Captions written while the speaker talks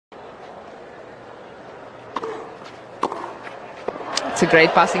It's a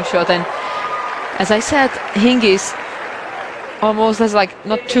great passing shot, and as I said, Hingis almost has like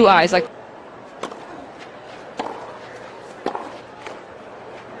not two eyes, like,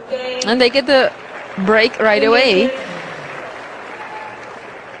 and they get the break right away.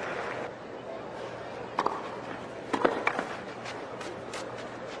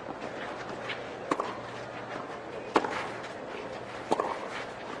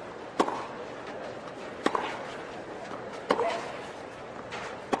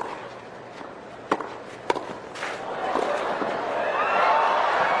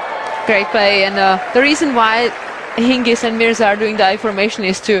 Great play, and the reason why Hingis and Mirza are doing the I formation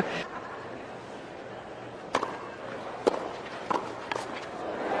is to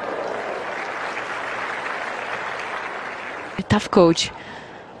a tough coach,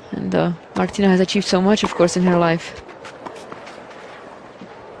 and Martina has achieved so much, of course, in her life.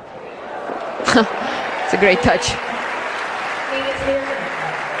 It's a great touch.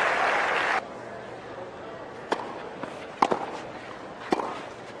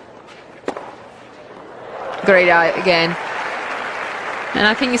 Great eye again, and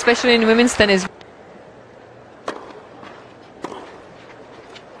I think especially in women's tennis,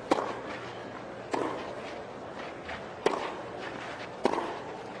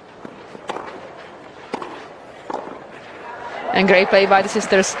 and great play by the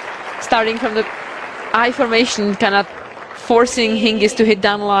sisters, starting from the I formation, kind of forcing Hingis to hit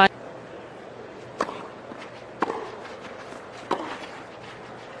down the line.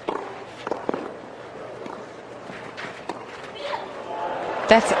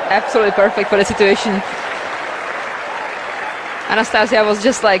 That's absolutely perfect for the situation. Anastasia was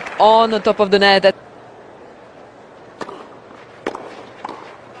just like on the top of the net.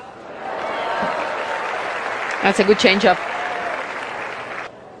 That's a good change-up.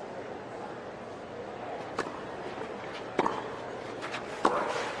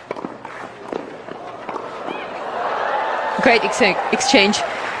 Great exchange.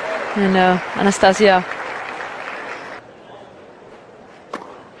 And Anastasia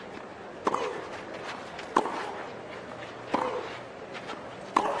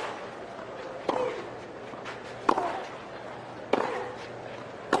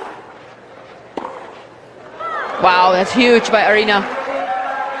wow, that's huge by Arena.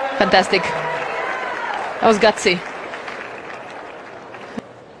 Fantastic. That was gutsy.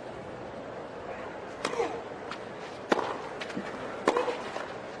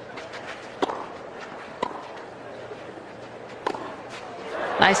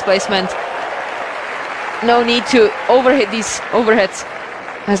 Nice placement. No need to overhit these overheads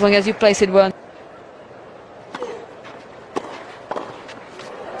as long as you place it well.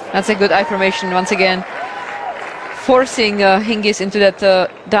 That's a good eye formation once again, forcing Hingis into that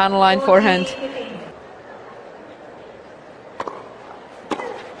down line forehand.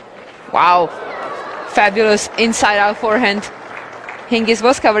 Wow, fabulous inside out forehand. Hingis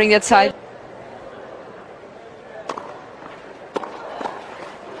was covering that side.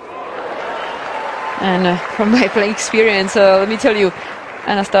 And from my playing experience, let me tell you,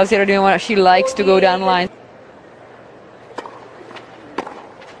 Anastasia Radionova, she likes to go down line.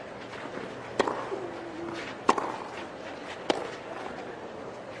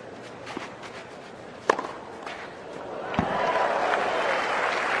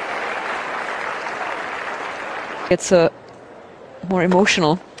 It's more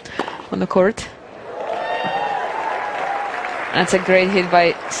emotional on the court. That's a great hit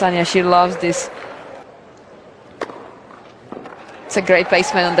by Sania. She loves this. It's a great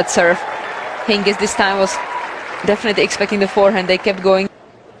placement on that serve. Hingis this time was definitely expecting the forehand. They kept going.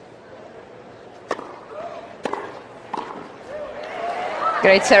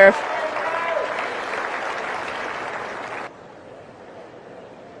 Great serve.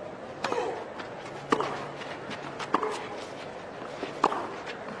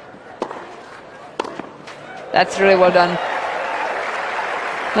 That's really well done.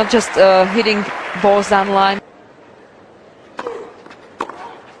 Not just hitting balls down the line.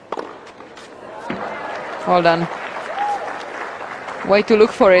 Well done. Way to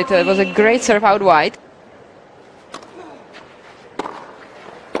look for it. It was a great serve out wide.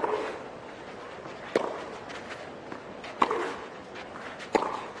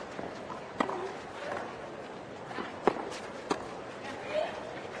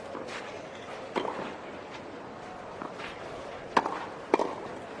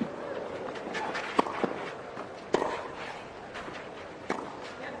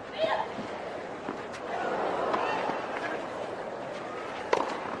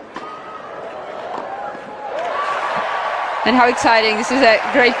 And how exciting. This is a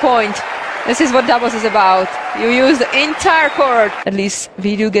great point. This is what doubles is about. You use the entire court. At least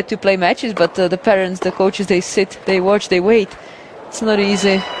we do get to play matches, but the parents, the coaches, they sit, they watch, they wait. It's not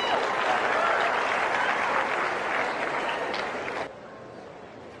easy.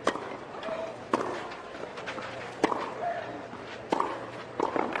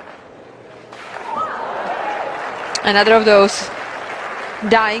 Another of those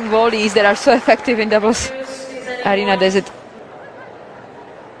dying volleys that are so effective in doubles. Arina does it.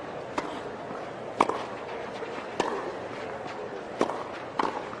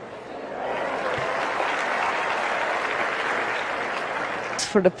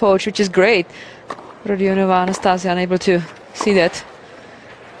 For the poach, which is great. Rodionova, Anastasia unable to see that.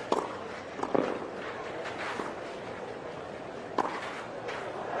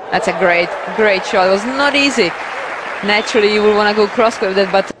 That's a great shot. It was not easy. Naturally, you would want to go cross with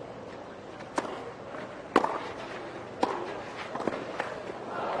that, but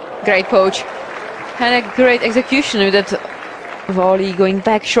great poach and a great execution with that volley going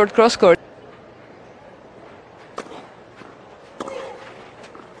back short cross court.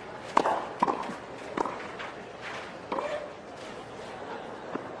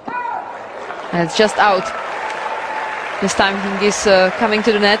 And it's just out. This time Hingis coming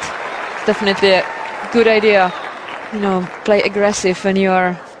to the net. It's definitely a good idea. You know, play aggressive when you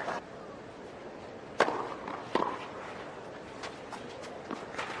are.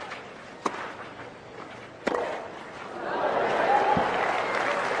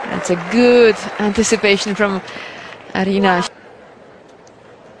 That's a good anticipation from Arina.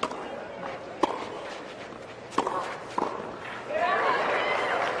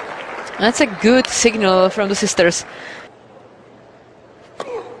 That's a good signal from the sisters.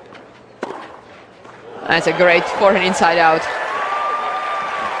 That's a great forehand inside out.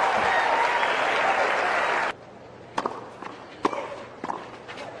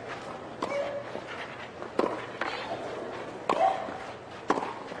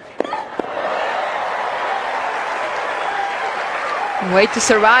 Way to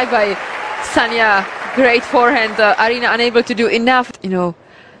survive by Sanya. Great forehand. Arina unable to do enough. You know,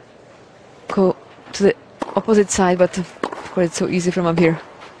 go to the opposite side, but of course it's so easy from up here.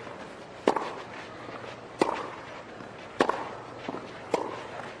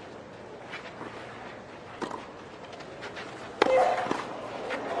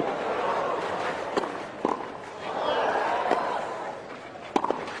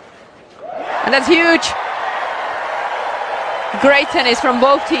 And that's huge. Great tennis from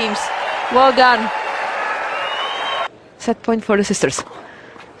both teams. Well done. Set point for the sisters.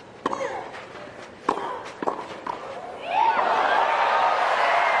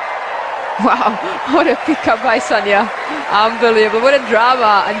 Wow, what a pickup by Sanya. Unbelievable, what a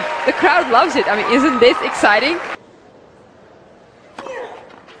drama. And the crowd loves it. I mean, isn't this exciting?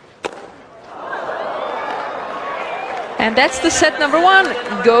 And that's the set number one.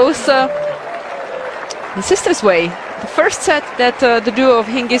 Goes the sisters' way. The first set that the duo of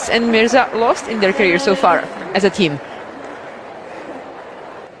Hingis and Mirza lost in their career so far as a team.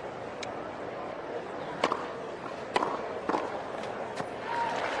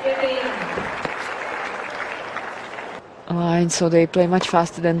 And so they play much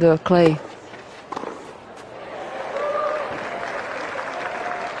faster than the clay.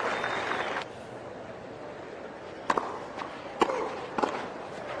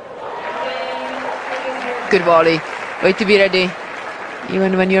 Good volley. Way to be ready.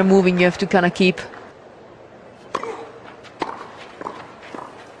 Even when you're moving, you have to kind of keep.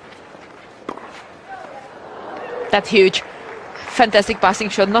 That's huge. Fantastic passing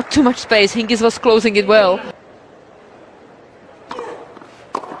shot. Not too much space. Hingis was closing it well.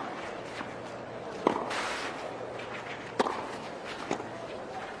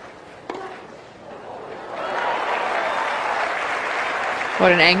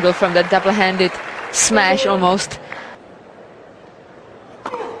 What an angle from that double-handed smash almost.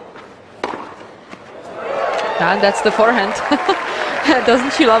 And that's the forehand.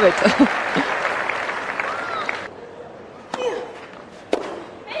 Doesn't she love it?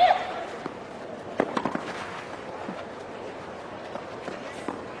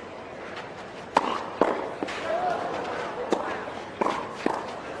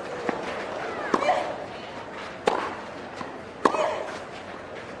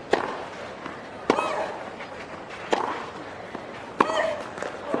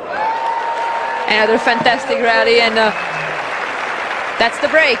 Another fantastic rally, and that's the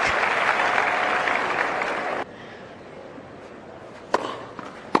break.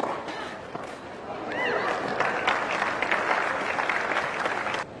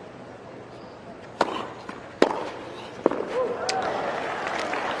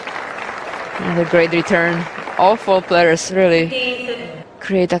 Another great return. All four players really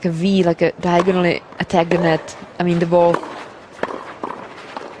create like a V, like a diagonally attack the net. I mean the ball.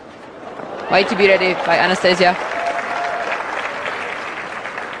 Way to be ready by Anastasia.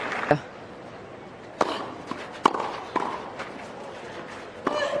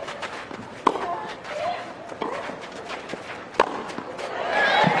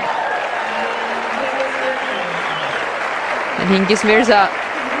 And Hingis Mirza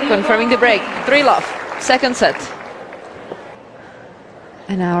confirming the break. 3-love, second set.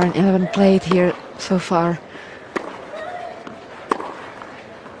 An hour and 11 played here so far.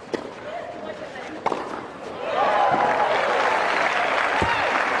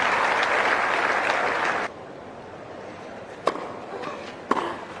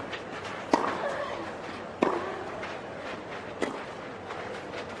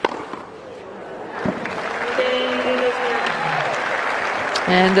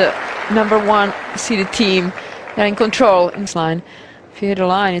 And number one seeded team, they're in control in this line. If you hit a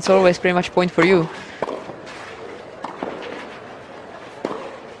line, it's always pretty much point for you.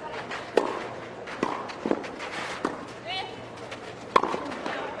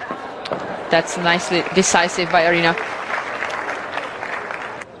 That's nicely decisive by Arina.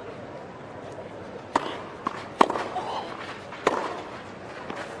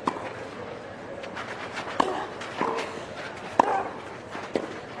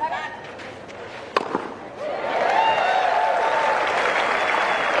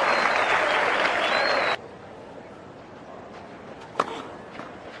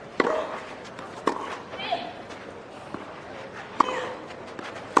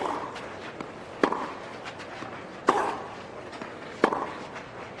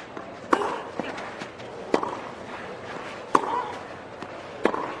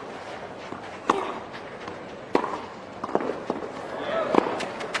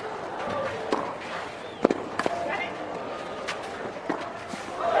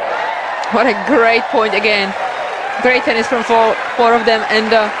 What a great point again. Great tennis from four of them,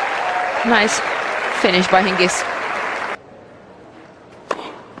 and nice finish by Hingis.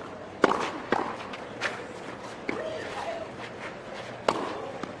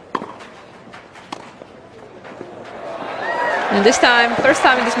 And this time, first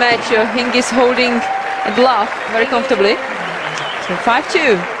time in this match, Hingis holding a bluff very comfortably. So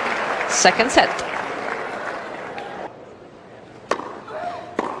 5-2, second set.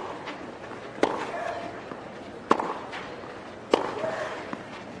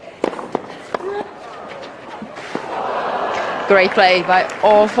 Great play by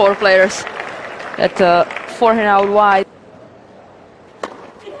all four players. That forehand out wide.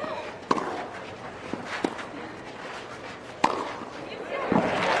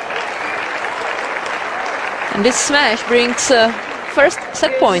 And this smash brings first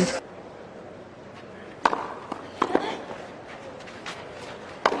set point.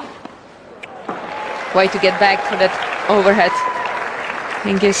 Way to get back for that overhead.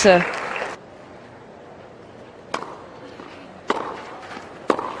 Hingis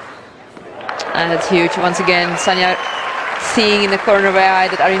and that's huge. Once again, Sanya seeing in the corner of her eye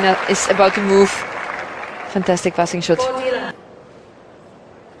that Arina is about to move. Fantastic passing shot.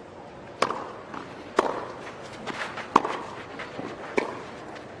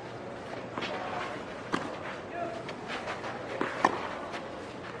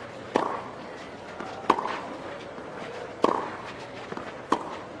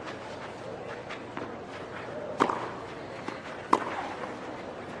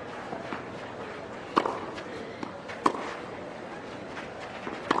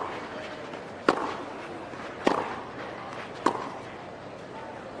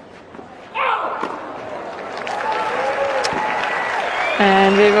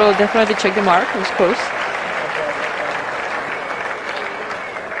 And we will definitely check the mark, it was close.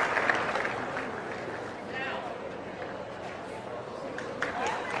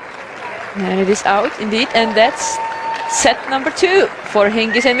 And it is out indeed, and that's set number 2 for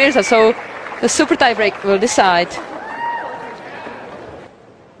Hingis and Mirza. So the super tie break will decide.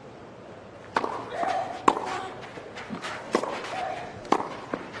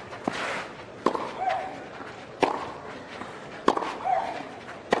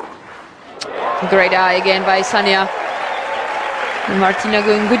 Great eye again by Sanya. And Martina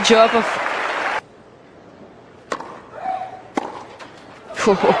doing good job of...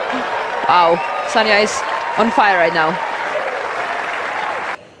 Wow, Sanya is on fire right now.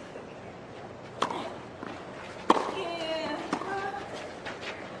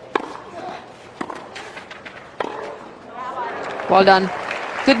 Well done.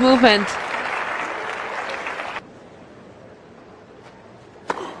 Good movement.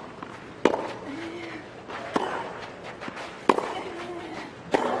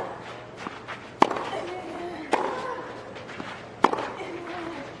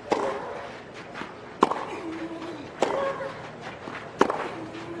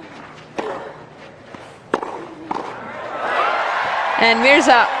 And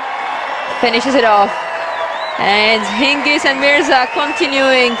Mirza finishes it off. And Hingis and Mirza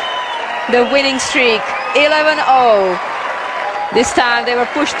continuing the winning streak, 11-0. This time they were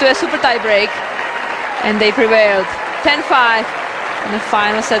pushed to a super tie break and they prevailed 10-5 in the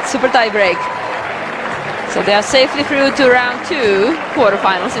final set super tie break. So they are safely through to round 2,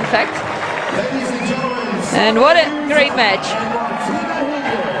 quarterfinals in fact. And what a great match.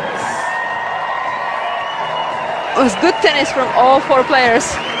 It was good tennis from all 4 players,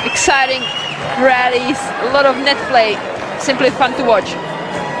 exciting rallies, a lot of net play, simply fun to watch.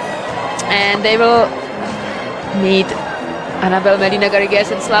 And they will meet Anabel Medina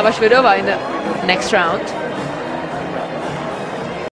Garrigues and Slava Shvedova in the next round.